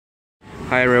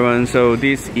Hi everyone, so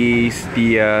this is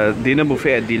the dinner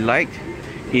buffet at DeeLite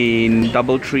in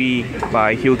DoubleTree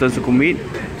by Hilton Sukhumvit.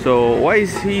 So what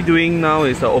is he doing now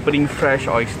is opening fresh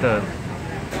oyster.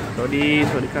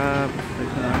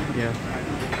 Yeah.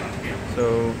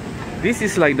 So this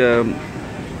is like the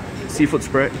seafood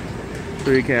spread.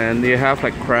 So they have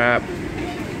like crab,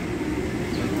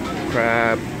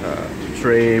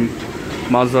 shrimp,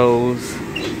 mussels,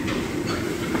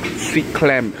 sweet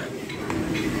clam.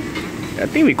 I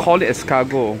think we call it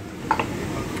escargot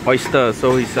oyster.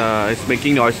 So he's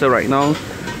making the oyster right now,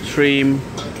 shrimp,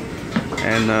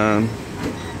 and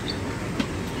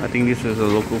I think this is a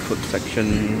local food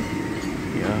section.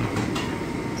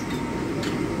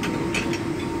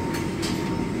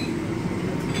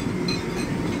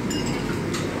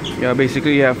 Yeah,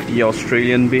 basically you have the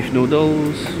Australian beef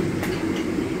noodles.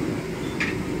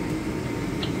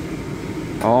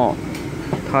 Oh,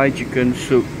 Thai chicken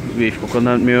soup with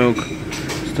coconut milk,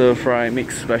 stir fry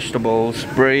mixed vegetables,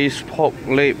 braised pork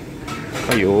lip.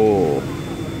 Ayo,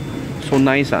 so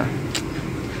nice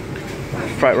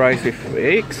fried rice with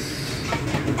eggs,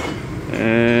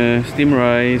 steamed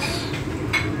rice,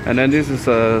 and then this is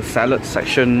a salad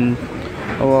section.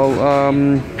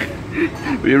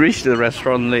 We reached the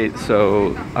restaurant late,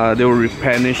 so they will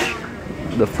replenish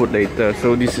the food later.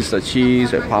 So this is the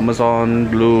cheese, parmesan,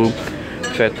 blue,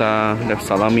 feta, left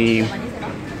salami.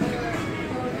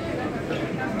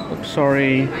 Oops,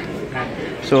 sorry.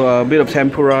 So a bit of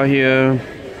tempura here.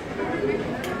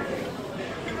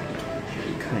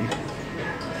 Okay.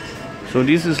 So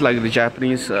this is like the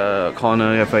Japanese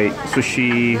corner. You have like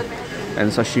sushi and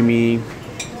sashimi.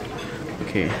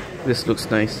 Okay, this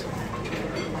looks nice.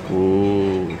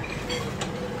 Ooh.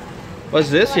 What's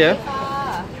this? Yeah.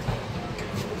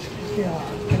 Yeah.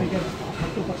 Can I get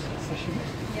octopus sashimi?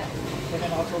 Yeah. And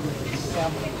then also the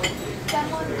salmon.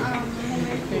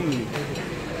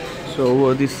 So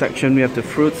over this section we have the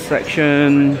fruit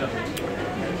section,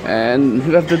 and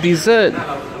we have the dessert.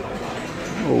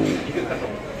 Oh,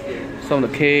 some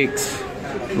of the cakes,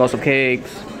 lots of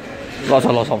cakes, lots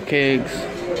of cakes,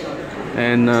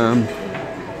 and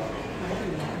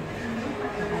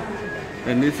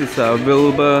this is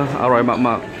Wilbur Aroy Mak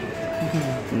Mak.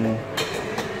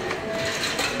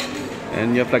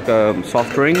 And you have like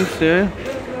soft drinks there.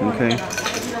 Okay.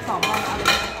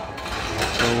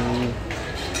 So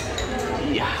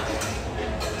yeah.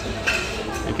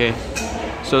 Okay.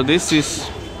 So this is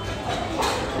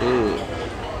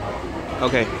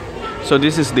okay. So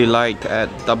this is DeeLite at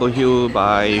Double Hill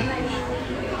by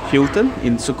Hilton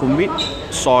in Sukhumvit,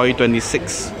 Soi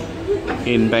 26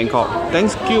 in Bangkok.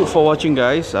 Thank you for watching,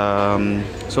 guys.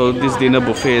 So this dinner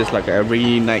buffet is like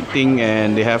every night thing,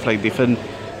 and they have like different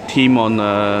theme on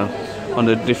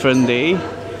a different day.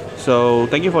 So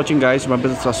thank you for watching, guys. Remember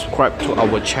to subscribe to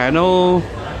our channel.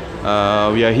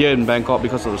 We are here in Bangkok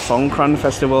because of the Songkran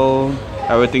festival.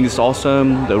 Everything is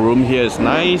awesome. The room here is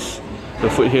nice. The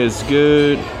food here is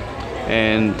good.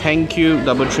 And thank you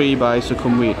DoubleTree by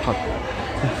Sukhumvit.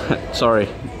 Sorry,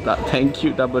 thank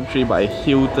you DoubleTree by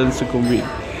Hilton Sukhumvit.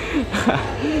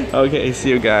 Okay, see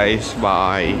you guys.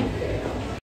 Bye.